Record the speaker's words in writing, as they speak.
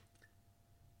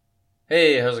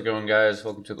Hey, how's it going, guys?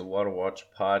 Welcome to the Water Watch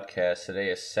podcast. Today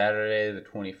is Saturday, the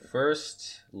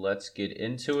 21st. Let's get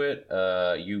into it.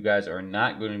 You guys are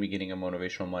not going to be getting a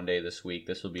Motivational Monday this week.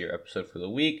 This will be your episode for the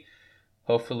week.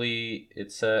 Hopefully,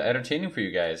 it's entertaining for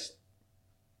you guys.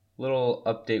 Little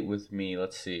update with me.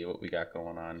 Let's see what we got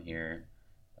going on here.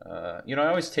 I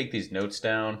always take these notes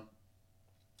down.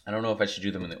 I don't know if I should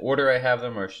do them in the order I have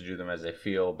them or I should do them as I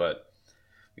feel, but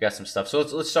we got some stuff. So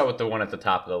let's start with the one at the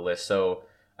top of the list. So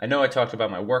I know I talked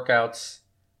about my workouts,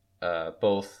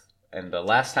 both, and the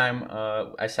last time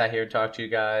I sat here and talked to you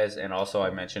guys, and also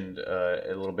I mentioned a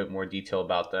little bit more detail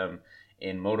about them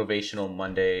in Motivational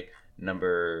Monday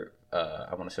number.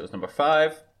 I want to say it was number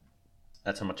 5.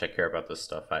 That's how much I care about this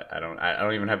stuff. I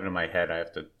don't even have it in my head. I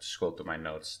have to scroll through my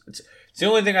notes. It's the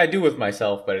only thing I do with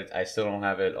myself, but I still don't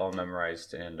have it all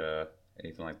memorized and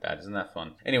anything like that. Isn't that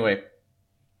fun? Anyway.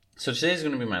 So today is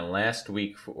going to be my last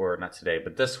week, or not today,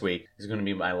 but this week is going to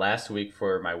be my last week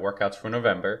for my workouts for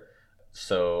November.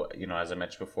 So, as I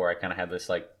mentioned before, I kind of had this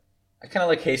I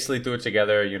kind of hastily threw it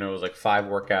together. It was 5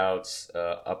 workouts,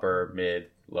 upper, mid,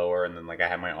 lower, and then I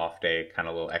had my off day, kind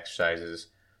of little exercises.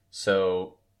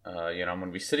 So, I'm going to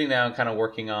be sitting down, kind of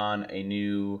working on a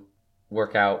new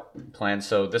workout plan.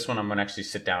 So this one I'm going to actually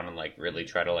sit down and really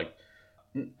try to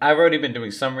I've already been doing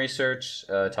some research,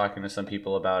 talking to some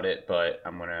people about it, but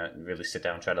I'm going to really sit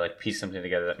down and try to piece something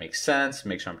together that makes sense,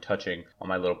 make sure I'm touching all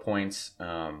my little points.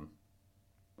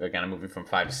 Again, I'm moving from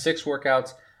 5 to 6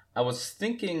 workouts. I was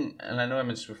thinking, and I know I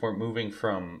mentioned before, moving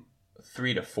from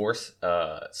 3 to 4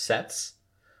 sets,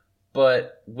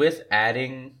 but with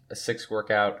adding a 6th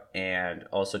workout and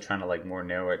also trying to more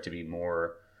narrow it to be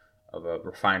more of a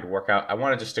refined workout, I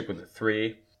want to just stick with the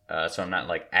 3. So I'm not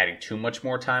adding too much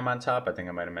more time on top. I think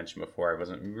I might have mentioned before I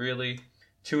wasn't really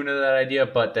too into that idea,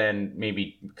 but then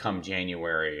maybe come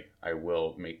January I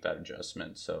will make that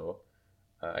adjustment. So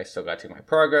I still got to take my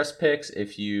progress pics.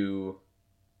 If you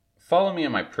follow me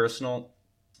on my personal,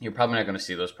 you're probably not going to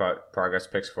see those progress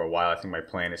pics for a while. I think my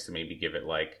plan is to maybe give it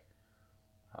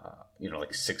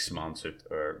 6 months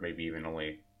or maybe even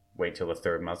only wait till the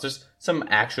 3rd month. Just some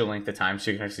actual length of time so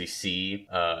you can actually see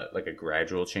a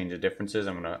gradual change of differences.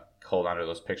 I'm going to hold on to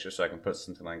those pictures so I can put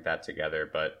something like that together.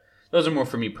 But those are more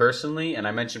for me personally. And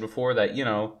I mentioned before that,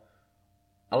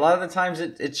 a lot of the times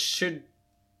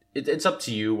it's up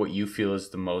to you what you feel is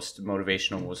the most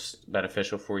motivational, most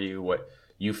beneficial for you, what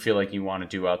you feel like you want to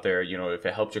do out there. If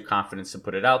it helps your confidence to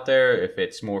put it out there, if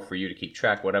it's more for you to keep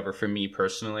track, whatever. For me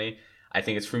personally, I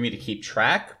think it's for me to keep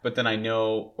track, but then I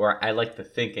know, or I like to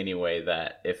think anyway,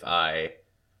 that if I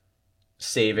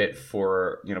save it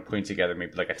for, putting together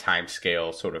maybe a time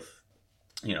scale sort of,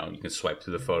 you can swipe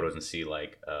through the photos and see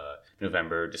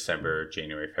November, December,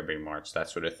 January, February, March, that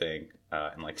sort of thing,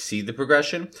 and see the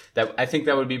progression. That I think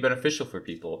that would be beneficial for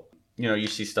people. You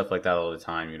see stuff like that all the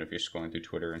time, if you're scrolling through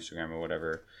Twitter, Instagram, or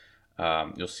whatever.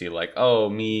 You'll see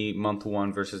me month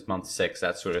 1 versus month 6,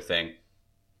 that sort of thing.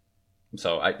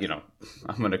 So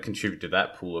I'm going to contribute to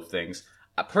that pool of things.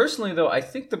 Personally, though, I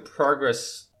think the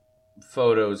progress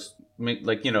photos make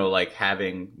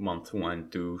having month 1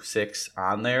 through 6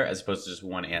 on there as opposed to just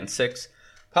 1 and 6,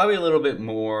 probably a little bit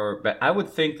more. But I would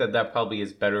think that probably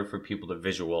is better for people to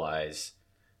visualize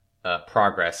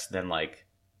progress than A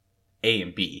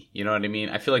and B. You know what I mean?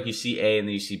 I feel you see A and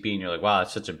then you see B and you're wow,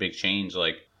 that's such a big change.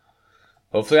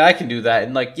 Hopefully I can do that.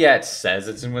 And it says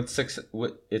it's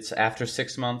it's after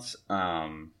 6 months.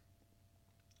 But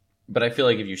I feel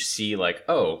if you see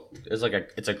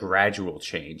it's a gradual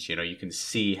change, you can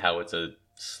see how it's a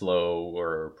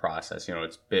slower process.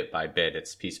 It's bit by bit,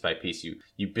 it's piece by piece.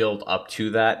 You build up to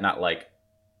that, not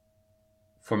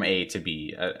from A to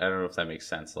B. I don't know if that makes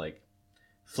sense.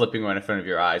 Flipping right in front of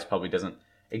your eyes probably doesn't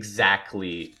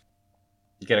exactly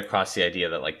get across the idea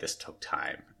that this took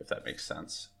time, if that makes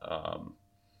sense.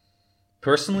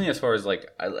 Personally, as far as part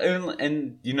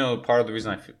of the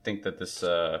reason I think that this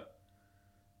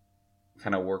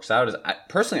kind of works out is I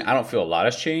don't feel a lot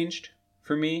has changed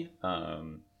for me.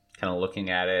 Kind of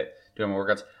looking at it, doing my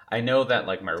workouts, I know that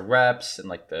my reps and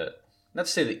not to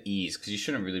say the ease, because you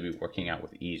shouldn't really be working out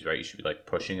with ease, right? You should be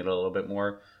pushing it a little bit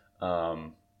more. But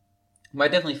I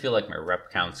definitely feel my rep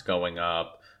count's going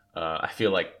up. I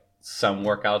feel some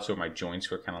workouts where my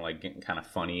joints were kind of getting kind of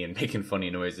funny and making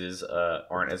funny noises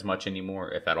aren't as much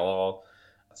anymore, if at all.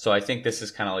 So I think this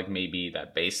is kind of maybe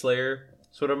that base layer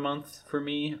sort of month for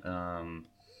me.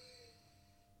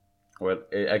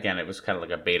 Again, it was kind of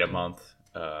a beta month.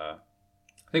 I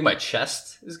think my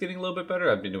chest is getting a little bit better.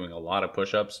 I've been doing a lot of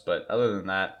push-ups, but other than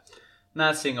that,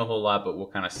 not seeing a whole lot, but we'll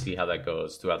kind of see how that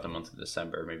goes throughout the month of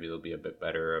December. Maybe there'll be a bit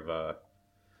better of a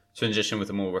transition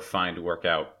with a more refined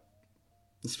workout.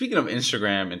 speaking of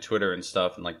Instagram and Twitter and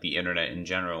stuff and like the internet in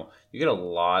general, you get a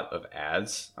lot of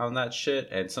ads on that shit,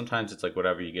 and sometimes it's like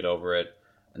whatever, you get over it.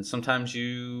 And sometimes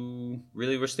you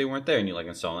really wish they weren't there, and you like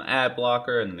install an ad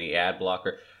blocker, and the ad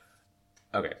blocker.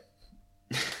 Okay.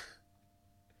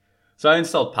 So I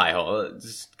installed Pi-hole.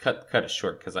 Just cut it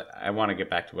short because I want to get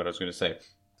back to what I was going to say.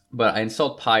 But I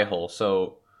installed Pi-hole.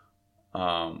 So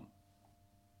for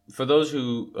those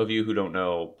of you who don't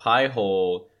know,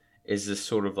 Pi-hole is this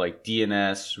sort of like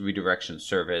DNS redirection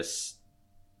service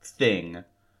thing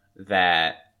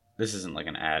that, this isn't like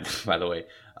an ad, by the way.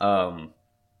 I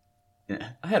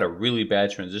had a really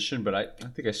bad transition, but I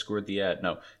think I scored the ad.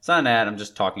 No, it's not an ad. I'm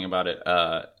just talking about it.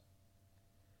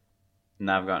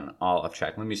 Now I've gotten all off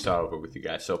track. Let me start over with you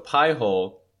guys. So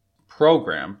Pi-hole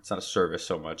program, it's not a service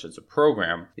so much, it's a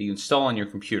program that you install on your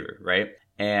computer, right?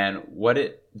 And what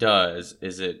it does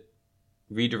is it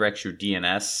redirects your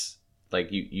DNS. Like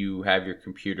you have your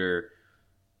computer,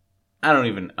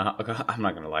 I'm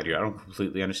not going to lie to you, I don't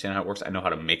completely understand how it works. I know how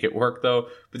to make it work though.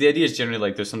 But the idea is generally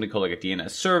like there's something called like a DNS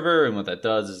server, and what that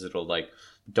does is it'll like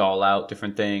doll out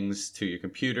different things to your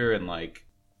computer, and like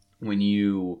when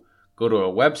you go to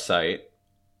a website,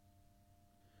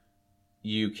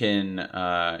 you can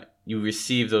you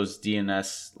receive those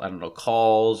DNS, I don't know,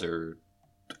 calls, or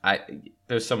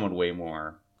there's someone way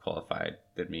more qualified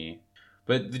than me.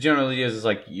 But the general idea is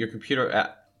like your computer,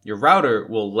 your router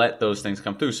will let those things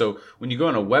come through. So when you go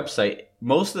on a website,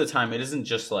 most of the time it isn't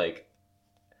just like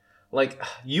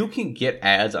you can get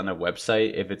ads on a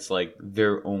website if it's like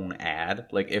their own ad.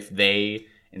 Like if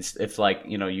like,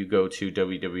 you know, you go to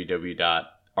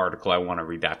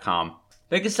www.articleiwannaread.com,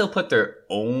 they can still put their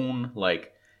own,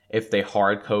 like, if they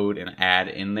hard code an ad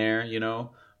in there, you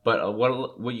know. But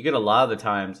what you get a lot of the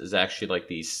times is actually like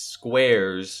these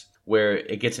squares where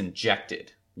it gets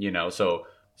injected, you know. So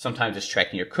sometimes it's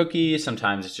tracking your cookies,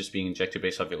 sometimes it's just being injected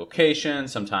based off your location,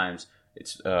 sometimes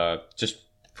it's just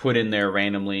put in there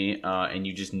randomly, and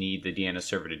you just need the DNS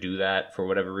server to do that for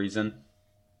whatever reason.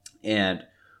 And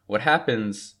what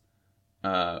happens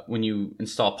when you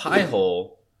install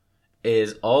Pi-hole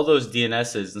is all those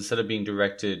DNSs, instead of being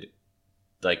directed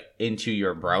like into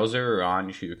your browser or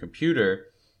onto your computer,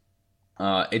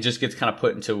 it just gets kind of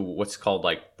put into what's called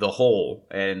like the hole,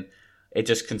 and it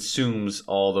just consumes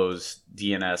all those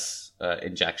DNS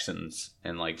injections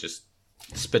and like just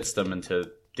spits them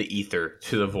into the ether,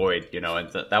 to the void, you know,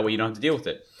 and that way you don't have to deal with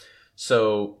it.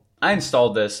 So I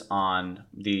installed this on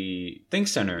the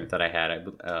ThinkCenter that I had,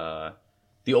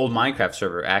 the old Minecraft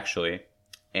server actually,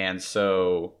 and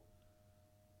so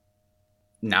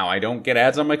now I don't get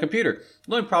ads on my computer.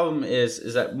 The only problem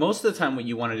is that most of the time what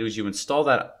you want to do is you install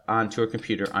that onto a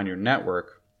computer on your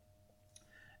network,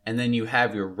 and then you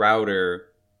have your router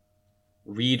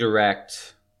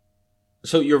redirect.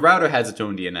 So your router has its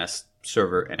own DNS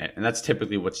server in it, and that's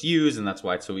typically what's used, and that's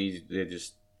why it's so easy. They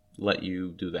just let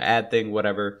you do the ad thing,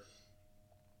 whatever.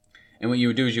 And what you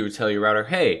would do is you would tell your router,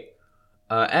 hey,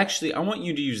 actually, I want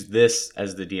you to use this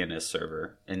as the DNS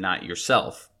server and not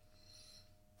yourself.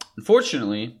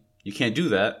 Unfortunately, you can't do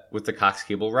that with the Cox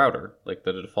Cable router, like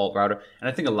the default router. And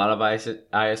I think a lot of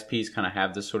ISPs kind of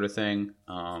have this sort of thing.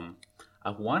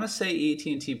 I want to say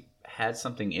AT&T had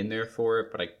something in there for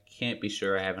it, but I can't be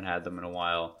sure. I haven't had them in a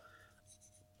while.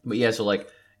 But yeah, so like,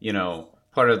 you know,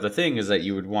 part of the thing is that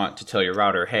you would want to tell your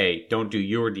router, hey, don't do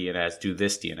your DNS, do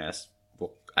this DNS.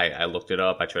 Well, I looked it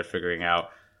up. I tried figuring out.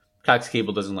 Cox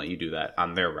Cable doesn't let you do that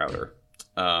on their router.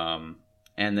 And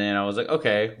then I was like,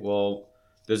 okay, well,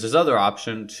 there's this other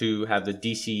option to have the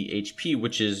DCHP,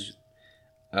 which is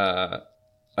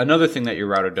another thing that your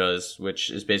router does, which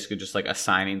is basically just like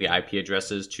assigning the IP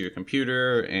addresses to your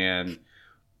computer and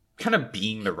kind of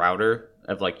being the router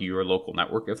of like your local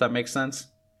network, if that makes sense.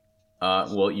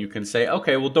 Well, you can say,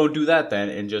 okay, well, don't do that then,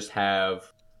 and just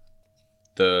have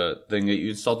the thing that you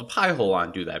installed the Pi-hole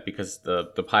on do that, because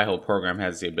the Pi-hole program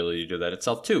has the ability to do that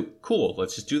itself too. Cool,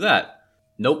 let's just do that.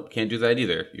 Nope, can't do that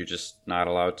either. You're just not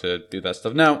allowed to do that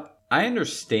stuff. Now, I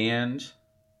understand,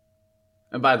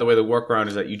 and by the way, the workaround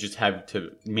is that you just have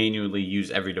to manually use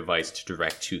every device to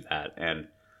direct to that, and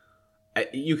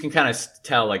you can kind of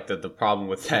tell like that the problem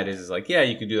with that is like, yeah,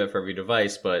 you can do that for every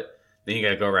device, but then you got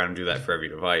to go around and do that for every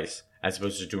device, as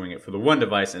opposed to doing it for the one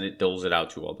device, and it doles it out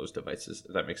to all those devices,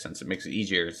 if that makes sense. It makes it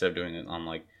easier instead of doing it on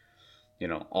like, you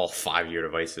know, all 5 of your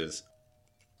devices.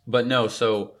 But no,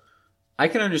 so I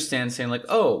can understand saying like,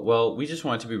 oh, well, we just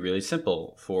want it to be really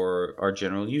simple for our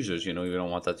general users. You know, we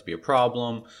don't want that to be a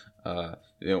problem.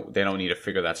 They don't need to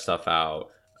figure that stuff out.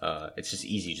 It's just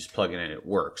easy, just plug it in, it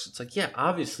works. It's like, yeah,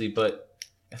 obviously, but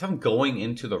if I'm going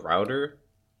into the router,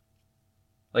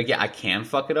 like, yeah, I can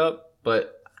fuck it up,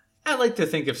 but I like to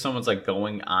think if someone's like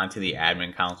going onto the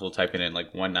admin console, typing in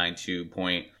like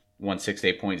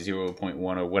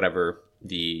 192.168.0.1 or whatever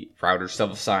the router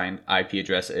self-assigned IP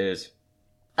address is,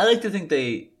 I like to think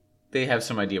they have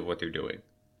some idea of what they're doing.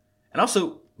 And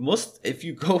also, if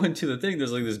you go into the thing,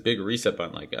 there's like this big reset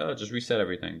button, like, oh, just reset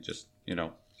everything, just,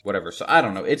 whatever. So I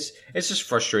don't know. It's just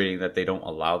frustrating that they don't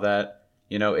allow that.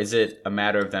 Is it a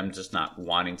matter of them just not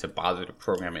wanting to bother to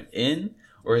program it in?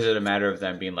 Or is it a matter of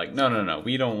them being like, no,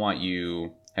 we don't want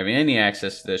you having any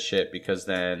access to this shit because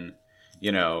then,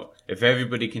 if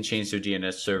everybody can change their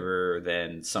DNS server,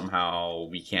 then somehow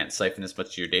we can't siphon as much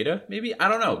of your data? Maybe? I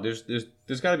don't know. There's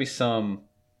got to be some...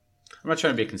 I'm not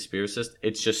trying to be a conspiracist.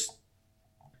 It's just,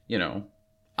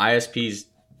 ISPs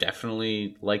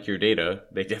definitely like your data.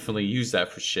 They definitely use that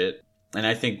for shit. And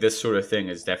I think this sort of thing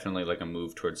is definitely like a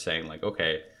move towards saying like,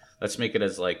 okay, let's make it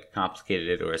as like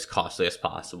complicated or as costly as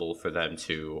possible for them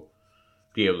to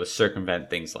be able to circumvent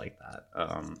things like that.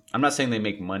 I'm not saying they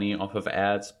make money off of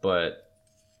ads, but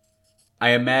I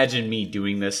imagine me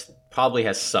doing this probably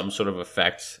has some sort of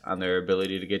effect on their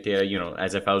ability to get data,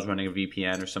 as if I was running a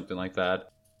VPN or something like that.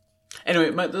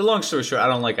 Anyway, the long story short, I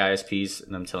don't like ISPs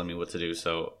and them telling me what to do.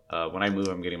 So when I move,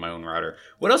 I'm getting my own router.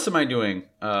 What else am I doing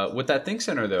with that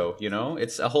ThinkCenter, though?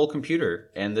 It's a whole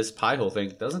computer. And this Pi-hole thing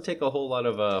doesn't take a whole lot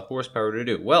of horsepower to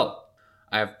do. Well,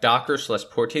 I have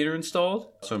Docker/Portainer installed.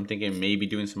 So I'm thinking maybe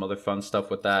doing some other fun stuff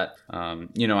with that.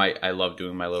 I love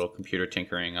doing my little computer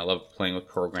tinkering. I love playing with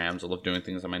programs. I love doing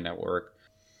things on my network.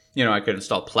 I could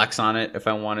install Plex on it if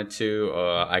I wanted to.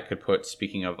 I could put,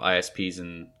 speaking of ISPs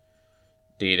and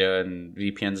data and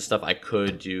VPNs and stuff, I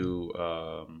could do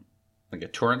like a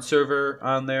torrent server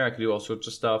on there. I could do all sorts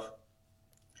of stuff.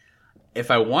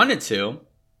 If I wanted to,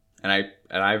 and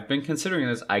I've been considering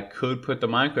this, I could put the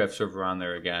Minecraft server on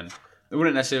there again. It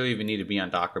wouldn't necessarily even need to be on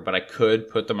Docker, but I could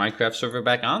put the Minecraft server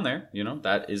back on there.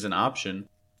 That is an option.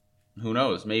 Who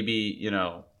knows? Maybe,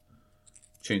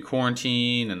 between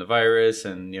quarantine and the virus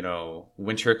and,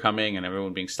 winter coming and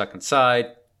everyone being stuck inside,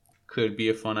 could be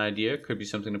a fun idea. Could be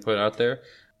something to put out there.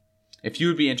 If you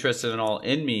would be interested at all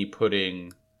in me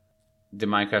putting the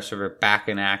Minecraft server back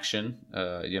in action,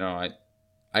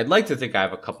 I'd like to think I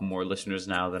have a couple more listeners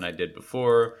now than I did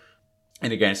before.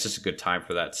 And again, it's just a good time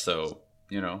for that. So,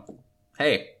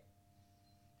 hey,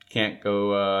 can't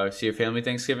go see your family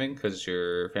Thanksgiving because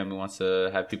your family wants to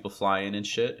have people fly in and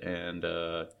shit and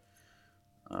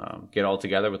get all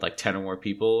together with like 10 or more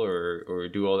people or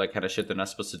do all that kind of shit they're not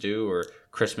supposed to do, or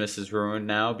Christmas is ruined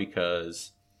now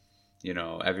because,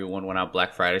 everyone went out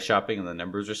Black Friday shopping and the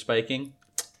numbers are spiking.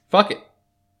 Fuck it.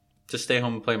 Just stay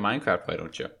home and play Minecraft, why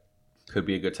don't you? Could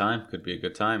be a good time.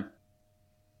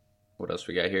 What else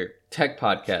we got here? Tech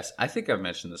podcast. I think I've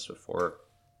mentioned this before.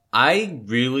 I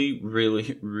really,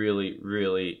 really, really,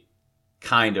 really,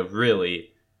 kind of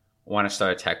really want to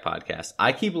start a tech podcast.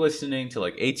 I keep listening to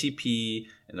like ATP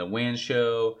and the WAN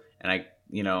show, and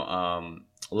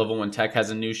Level 1 Tech has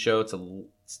a new show. It's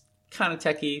kind of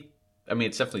techie. I mean,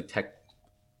 it's definitely tech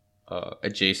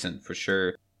adjacent for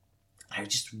sure. I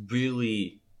just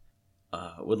really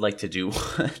would like to do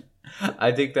one.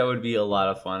 I think that would be a lot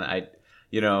of fun. I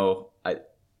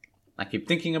keep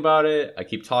thinking about it. I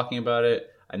keep talking about it.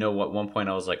 I know at one point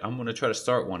I was like, I'm going to try to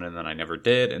start one, and then I never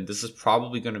did. And this is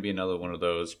probably going to be another one of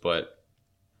those. But,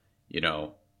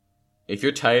 if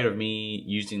you're tired of me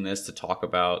using this to talk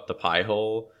about the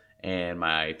Pi-hole and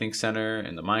my ThinkCenter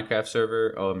and the Minecraft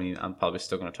server, I'm probably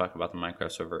still going to talk about the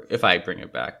Minecraft server if I bring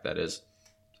it back, that is.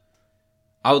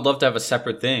 I would love to have a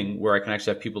separate thing where I can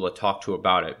actually have people to talk to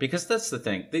about it. Because that's the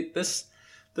thing. This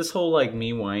whole like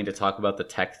me wanting to talk about the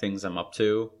tech things I'm up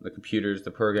to, the computers,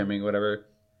 the programming, whatever,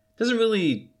 doesn't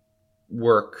really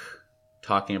work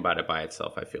talking about it by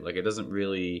itself. I feel like it doesn't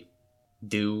really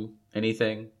do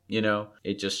anything,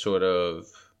 It just sort of,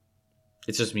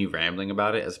 it's just me rambling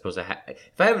about it as opposed to,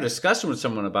 if I have a discussion with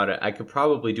someone about it, I could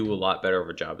probably do a lot better of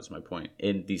a job, is my point,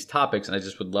 in these topics. And I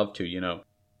just would love to,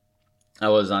 I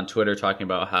was on Twitter talking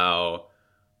about how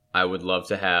I would love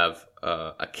to have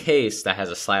a case that has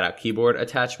a slide-out keyboard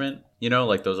attachment,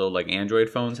 like those old like Android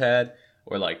phones had,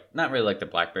 or like not really like the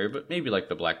BlackBerry, but maybe like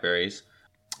the Blackberries,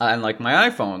 and like my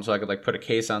iPhone, so I could like put a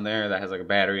case on there that has like a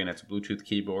battery and it's a Bluetooth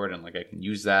keyboard, and like I can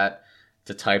use that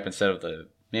to type instead of the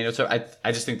manual. So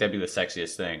I just think that'd be the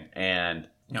sexiest thing. And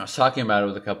I was talking about it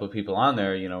with a couple of people on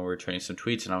there. We were trading some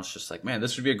tweets, and I was just like, man,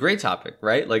 this would be a great topic,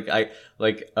 right? Like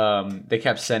they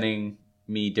kept sending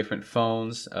me different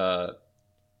phones.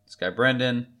 This guy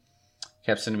Brendan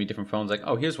kept sending me different phones, like,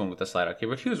 oh, here's one with a slide-out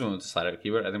keyboard, here's one with a slide-out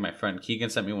keyboard. I think my friend Keegan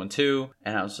sent me one too,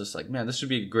 and I was just like, man, this would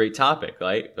be a great topic,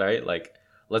 right? Like,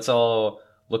 let's all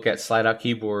look at slide-out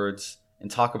keyboards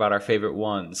and talk about our favorite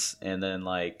ones, and then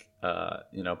like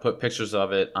put pictures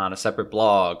of it on a separate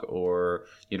blog, or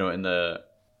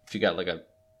if you got like a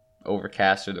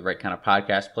Overcast or the right kind of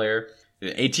podcast player.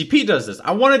 ATP does this.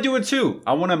 I want to do it too.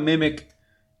 I want to mimic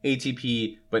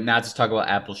ATP, but not just talk about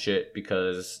Apple shit,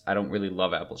 because I don't really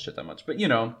love Apple shit that much. But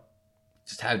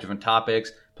just have different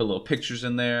topics, put little pictures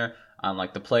in there on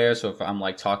like the player. So if I'm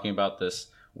like talking about this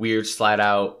weird slide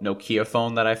out Nokia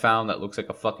phone that I found that looks like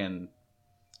a fucking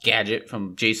gadget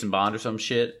from Jason Bond or some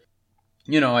shit,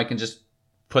 I can just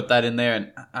put that in there.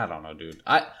 And I don't know, dude.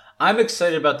 I'm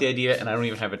excited about the idea, and I don't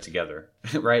even have it together,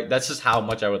 right? That's just how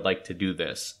much I would like to do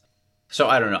this. So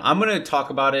I don't know. I'm going to talk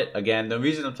about it again. The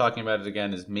reason I'm talking about it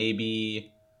again is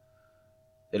maybe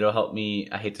it'll help me.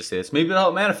 I hate to say this. Maybe it'll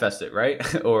help manifest it,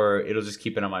 right? Or it'll just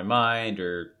keep it on my mind,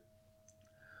 or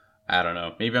I don't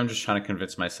know. Maybe I'm just trying to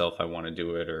convince myself I want to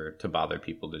do it, or to bother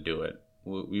people to do it.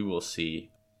 We will see.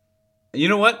 You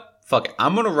know what? Fuck it.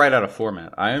 I'm going to write out a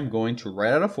format. I am going to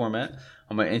write out a format.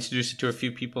 I'm going to introduce it to a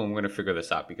few people, and we're going to figure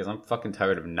this out, because I'm fucking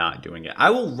tired of not doing it. I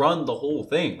will run the whole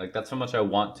thing. Like, that's how much I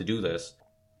want to do this.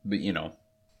 But,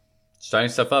 starting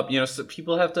stuff up, so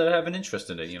people have to have an interest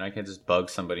in it. I can't just bug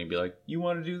somebody and be like, you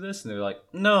want to do this? And they're like,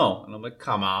 no. And I'm like,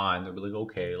 come on. They'll be like,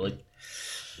 okay. Like,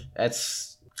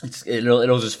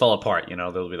 it'll just fall apart.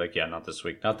 They'll be like, yeah, not this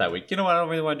week, not that week. You know what? I don't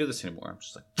really want to do this anymore. I'm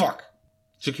just like, fuck.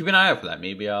 So keep an eye out for that.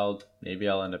 Maybe I'll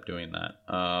end up doing that.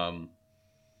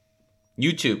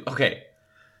 YouTube. Okay.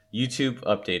 YouTube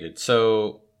updated.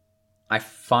 So I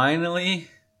finally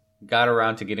got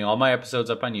around to getting all my episodes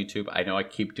up on YouTube. I know I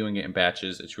keep doing it in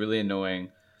batches. It's really annoying.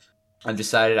 I've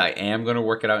decided I am going to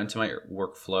work it out into my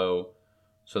workflow,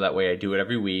 so that way I do it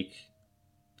every week.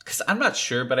 Because I'm not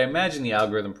sure, but I imagine the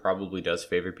algorithm probably does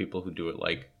favor people who do it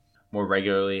like more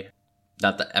regularly.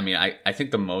 Not that, I mean, I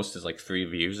think the most is like 3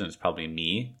 views, and it's probably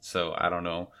me. So I don't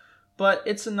know. But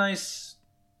it's a nice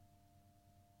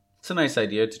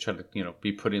idea to try to,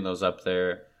 be putting those up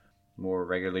there more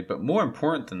regularly. But more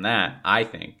important than that, I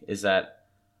think, is that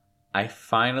I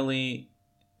finally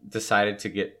decided to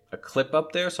get a clip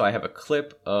up there. So I have a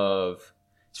clip of,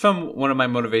 it's from one of my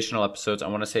motivational episodes. I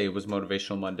want to say it was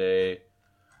Motivational Monday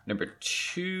number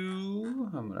 2.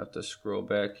 I'm going to have to scroll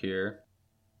back here.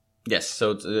 Yes,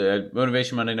 so it's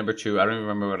Motivation Monday number 2. I don't even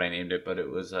remember what I named it, but it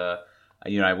was, I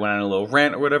went on a little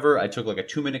rant or whatever. I took like a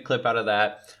 2-minute clip out of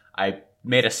that. I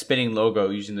made a spinning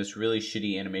logo using this really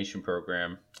shitty animation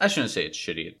program. I shouldn't say it's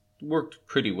shitty. It worked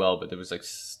pretty well, but there was like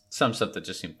some stuff that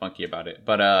just seemed funky about it.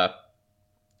 But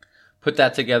put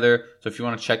that together. So if you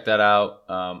want to check that out,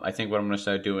 I think what I'm going to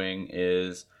start doing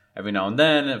is every now and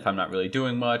then, if I'm not really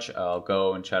doing much, I'll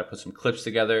go and try to put some clips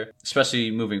together,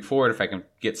 especially moving forward if I can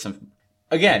get some.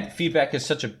 Again, feedback is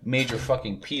such a major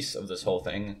fucking piece of this whole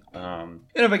thing. And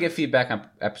if I get feedback on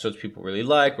episodes people really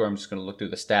like, or I'm just going to look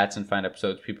through the stats and find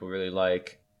episodes people really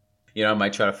like, I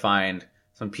might try to find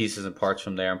some pieces and parts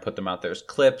from there and put them out there as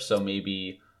clips. So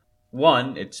maybe,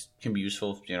 one, it can be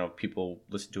useful if, people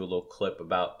listen to a little clip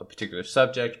about a particular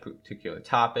subject, particular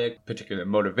topic, particular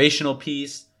motivational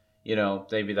piece.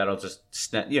 Maybe that'll just,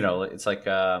 it's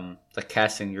like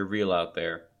casting your reel out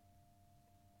there.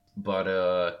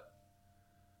 But,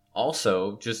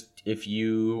 also, just if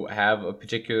you have a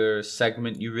particular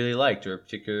segment you really liked, or a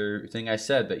particular thing I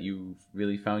said that you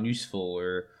really found useful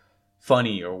or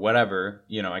funny or whatever,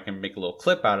 I can make a little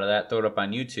clip out of that, throw it up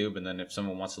on YouTube, and then if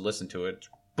someone wants to listen to it,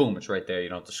 boom, it's right there. You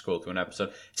don't have to scroll through an episode.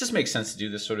 It just makes sense to do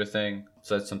this sort of thing.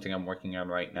 So that's something I'm working on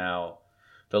right now.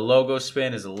 The logo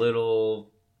spin is a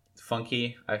little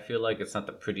funky. I feel like it's not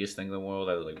the prettiest thing in the world.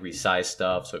 I like resize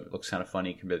stuff so it looks kind of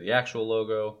funny compared to the actual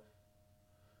logo.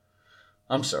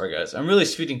 I'm sorry, guys. I'm really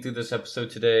speeding through this episode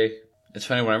today. It's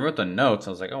funny, when I wrote the notes, I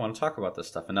was like, I want to talk about this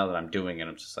stuff. And now that I'm doing it,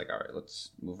 I'm just like, all right,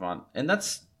 let's move on. And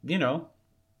that's,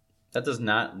 that does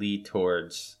not lead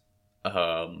towards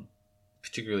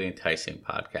particularly enticing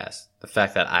podcast. The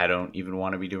fact that I don't even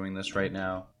want to be doing this right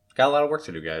now. Got a lot of work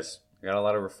to do, guys. I got a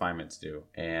lot of refinement to do.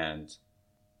 And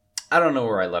I don't know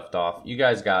where I left off. You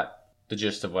guys got the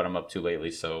gist of what I'm up to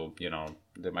lately. So,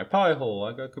 did my pie hole.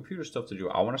 I got computer stuff to do.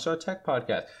 I want to start a tech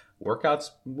podcast. Workouts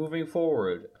moving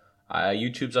forward.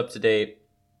 YouTube's up to date.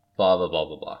 Blah, blah, blah,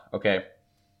 blah, blah. Okay.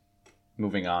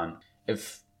 Moving on.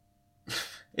 If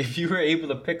you were able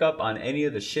to pick up on any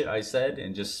of the shit I said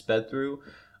and just sped through,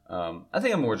 I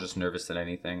think I'm more just nervous than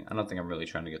anything. I don't think I'm really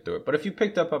trying to get through it. But if you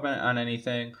picked up on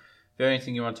anything, if there's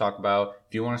anything you want to talk about,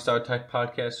 if you want to start a tech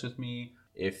podcast with me,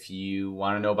 if you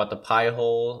want to know about the pie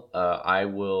hole,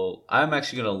 I'm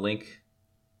actually going to link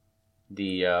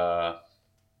the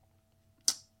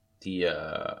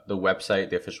website,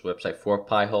 the official website for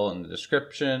Piehole in the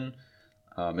description.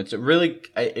 It's a really,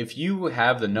 if you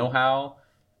have the know-how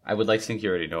I would like to think you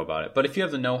already know about it. But if you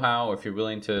have the know-how, if you're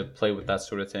willing to play with that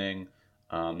sort of thing,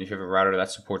 if you have a router that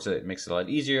supports it, it makes it a lot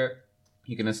easier.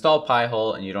 You can install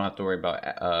Pi-hole and you don't have to worry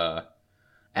about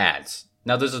ads.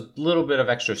 Now, there's a little bit of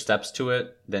extra steps to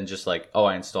it than just like, oh,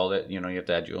 I installed it. You have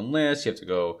to add your own list. You have to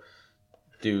go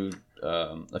do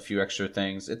a few extra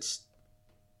things. It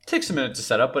takes a minute to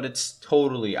set up, but it's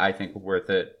totally, I think, worth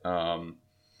it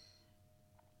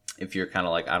if you're kind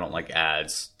of like, I don't like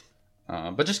ads.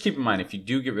 But just keep in mind, if you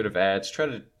do get rid of ads, try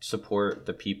to support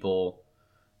the people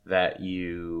that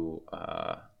you,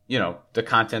 the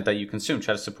content that you consume.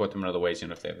 Try to support them in other ways.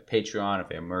 If they have a Patreon, if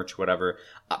they have merch, whatever.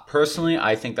 Personally,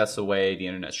 I think that's the way the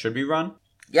internet should be run.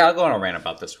 Yeah, I'll go on a rant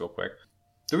about this real quick.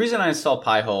 The reason I installed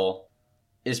Pi-hole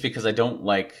is because I don't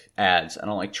like ads. I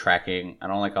don't like tracking. I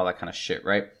don't like all that kind of shit,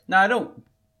 right? Now, I don't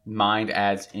mind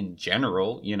ads in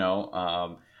general,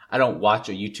 I don't watch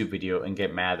a YouTube video and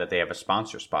get mad that they have a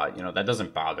sponsor spot. That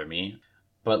doesn't bother me.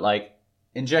 But like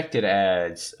injected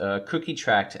ads, cookie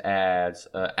tracked ads,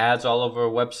 ads all over a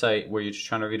website where you're just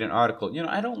trying to read an article.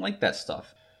 I don't like that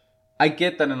stuff. I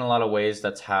get that in a lot of ways.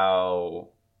 That's how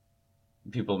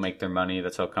people make their money.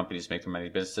 That's how companies make their money,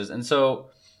 businesses. And so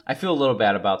I feel a little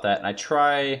bad about that. And I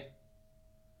try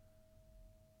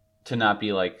to not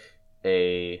be like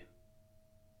an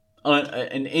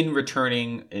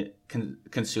in-returning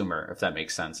consumer, if that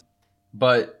makes sense.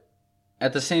 But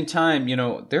at the same time,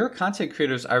 there are content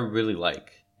creators I really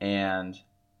like, and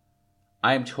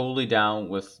I am totally down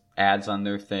with ads on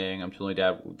their thing. I'm totally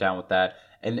down with that.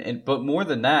 But more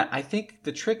than that, I think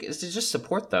the trick is to just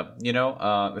support them.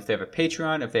 If they have a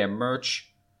Patreon, if they have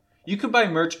merch, you can buy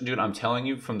merch, dude. I'm telling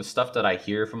you, from the stuff that I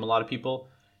hear from a lot of people,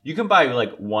 you can buy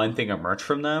like one thing of merch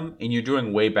from them and you're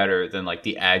doing way better than like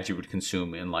the ads you would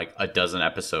consume in like a dozen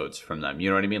episodes from them. You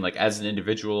know what I mean? Like as an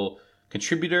individual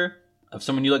contributor of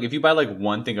someone you like, if you buy like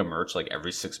one thing of merch like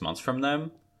every 6 months from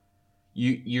them,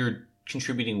 you're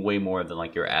contributing way more than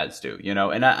like your ads do,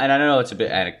 And I know it's a bit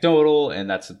anecdotal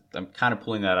and I'm kind of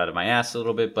pulling that out of my ass a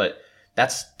little bit, but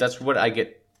that's what I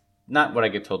get, not what I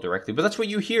get told directly, but that's what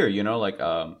you hear, like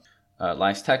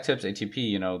Linus Tech Tips,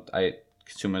 ATP,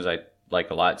 consumers I like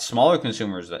a lot. Smaller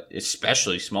consumers,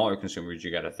 especially smaller consumers,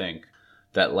 you got to think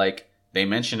that like they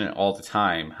mention it all the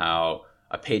time, how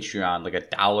a Patreon, like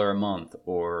 $1 a month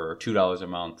or $2 a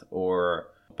month, or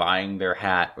buying their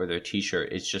hat or their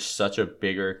t-shirt, it's just such a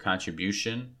bigger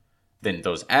contribution than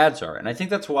those ads are. And I think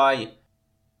that's why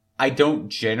I don't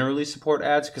generally support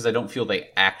ads, because I don't feel they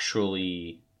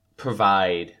actually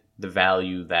provide the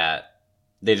value that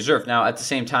they deserve. Now, at the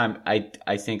same time,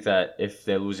 I think that if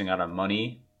they're losing out on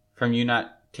money from you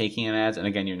not taking in ads, and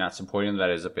again, you're not supporting them, that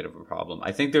is a bit of a problem.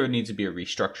 I think there needs to be a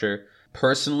restructure.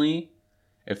 Personally,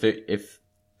 if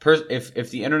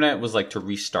the internet was like to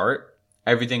restart,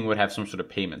 everything would have some sort of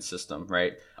payment system,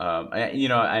 right? I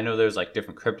know there's like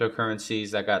different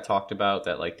cryptocurrencies that got talked about,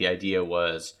 that like the idea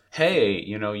was, hey,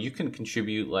 you can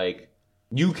contribute, like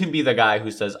you can be the guy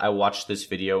who says, I watched this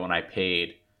video and I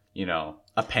paid,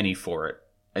 a penny for it,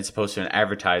 as opposed to an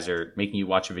advertiser making you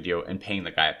watch a video and paying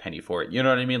the guy a penny for it. You know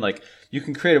what I mean? Like you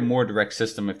can create a more direct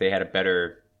system if they had a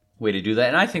better way to do that.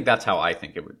 And I think that's how I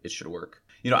think it should work.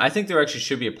 I think there actually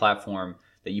should be a platform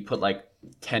that you put like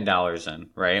 $10 in,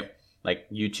 right? Like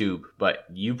YouTube, but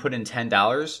you put in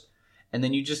 $10 and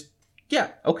then you just,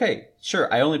 yeah, okay,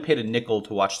 sure. I only paid a nickel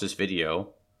to watch this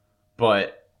video,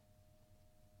 but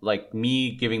like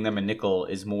me giving them a nickel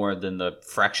is more than the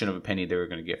fraction of a penny they were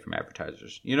going to get from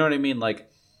advertisers. You know what I mean? Like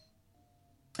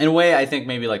in a way, I think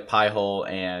maybe like Pi-hole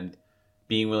and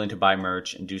being willing to buy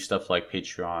merch and do stuff like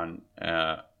Patreon,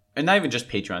 and not even just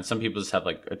Patreon. Some people just have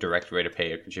like a direct way to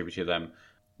pay or contribute to them.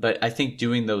 But I think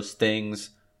doing those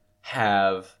things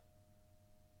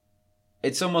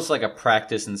it's almost like a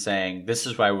practice in saying, this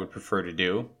is what I would prefer to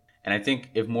do. And I think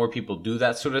if more people do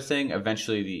that sort of thing,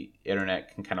 eventually the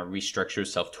internet can kind of restructure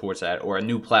itself towards that, or a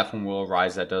new platform will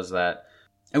arise that does that.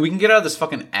 And we can get out of this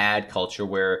fucking ad culture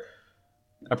where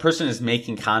a person is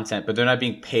making content, but they're not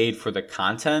being paid for the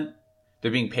content. They're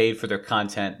being paid for their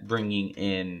content, bringing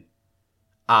in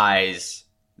eyes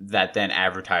that then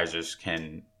advertisers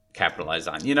can capitalize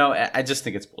on. I just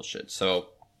think it's bullshit. So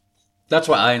that's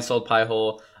why I installed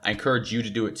Pi-hole. I encourage you to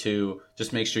do it too.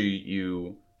 Just make sure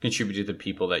you contribute to the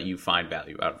people that you find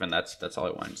value out of. And that's all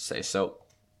I wanted to say. So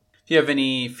if you have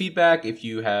any feedback, if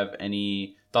you have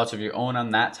any thoughts of your own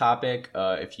on that topic,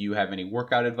 if you have any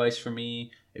workout advice for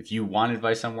me, if you want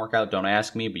advice on workout, don't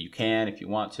ask me, but you can if you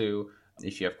want to.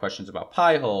 If you have questions about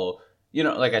Pi-hole,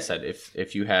 like I said,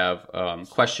 if you have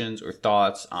questions or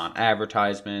thoughts on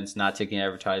advertisements, not taking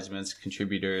advertisements,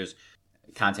 contributors,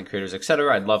 content creators,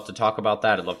 etc., I'd love to talk about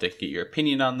that. I'd love to get your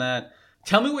opinion on that.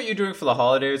 Tell me what you're doing for the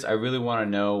holidays. I really want to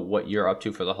know what you're up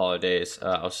to for the holidays.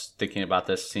 I was thinking about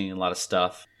this, seeing a lot of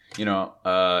stuff.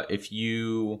 If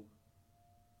you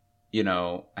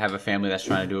have a family that's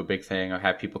trying to do a big thing or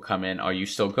have people come in, are you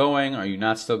still going? Are you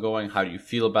not still going? How do you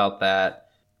feel about that?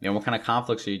 What kind of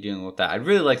conflicts are you dealing with that? I'd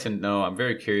really like to know. I'm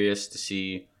very curious to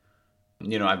see.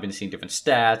 I've been seeing different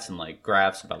stats and like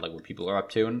graphs about like what people are up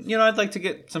to. And, I'd like to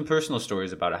get some personal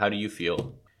stories about it. How do you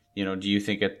feel? Do you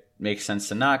think it makes sense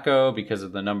to not go because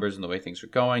of the numbers and the way things are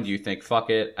going? Do you think,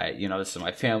 fuck it, this is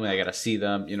my family, I got to see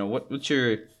them? What's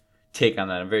your take on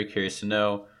that? I'm very curious to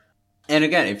know. And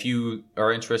again, if you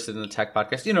are interested in the tech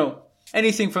podcast,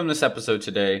 anything from this episode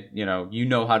today, you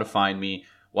know how to find me.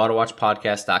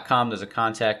 waterwatchpodcast.com. There's a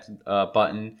contact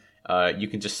button. You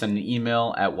can just send an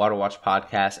email at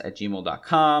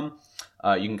waterwatchpodcast@gmail.com.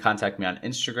 You can contact me on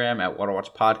Instagram at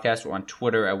waterwatchpodcast or on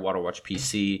Twitter at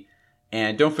waterwatchpc.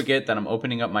 And don't forget that I'm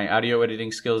opening up my audio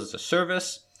editing skills as a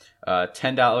service.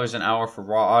 $10 an hour for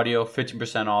raw audio,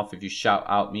 15% off if you shout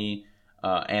out me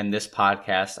and this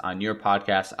podcast on your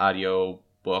podcast, audio,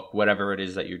 book, whatever it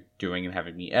is that you're doing and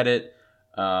having me edit.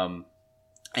 And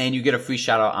you get a free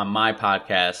shout out on my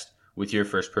podcast with your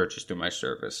first purchase through my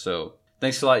service. So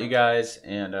thanks a lot, you guys,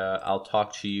 and I'll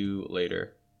talk to you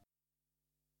later.